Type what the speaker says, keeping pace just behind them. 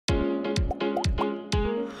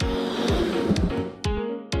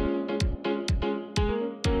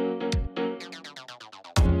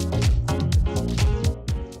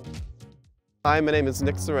Hi, my name is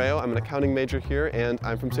Nick Soreo. I'm an accounting major here and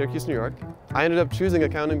I'm from Syracuse, New York. I ended up choosing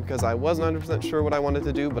accounting because I wasn't 100% sure what I wanted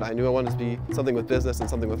to do, but I knew I wanted to be something with business and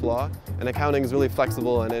something with law. And accounting is really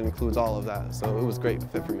flexible and it includes all of that, so it was a great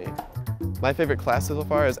fit for me. My favorite class so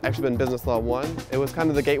far has actually been Business Law 1. It was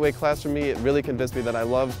kind of the gateway class for me. It really convinced me that I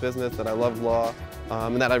loved business, that I loved law,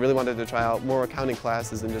 and that I really wanted to try out more accounting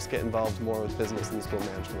classes and just get involved more with business and school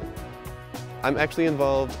management. I'm actually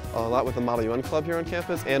involved a lot with the Model UN Club here on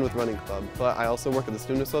campus and with Running Club, but I also work at the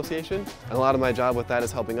Student Association, and a lot of my job with that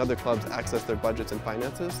is helping other clubs access their budgets and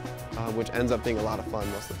finances, which ends up being a lot of fun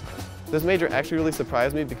most of the time. This major actually really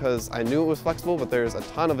surprised me because I knew it was flexible, but there's a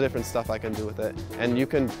ton of different stuff I can do with it, and you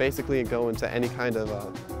can basically go into any kind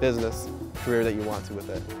of business career that you want to with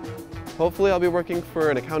it. Hopefully I'll be working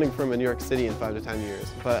for an accounting firm in New York City in 5 to 10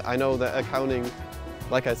 years, but I know that accounting,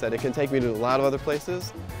 like I said, it can take me to a lot of other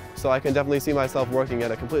places, so I can definitely see myself working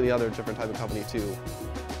at a completely different type of company too.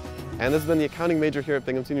 And this has been the accounting major here at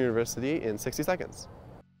Binghamton University in 60 seconds.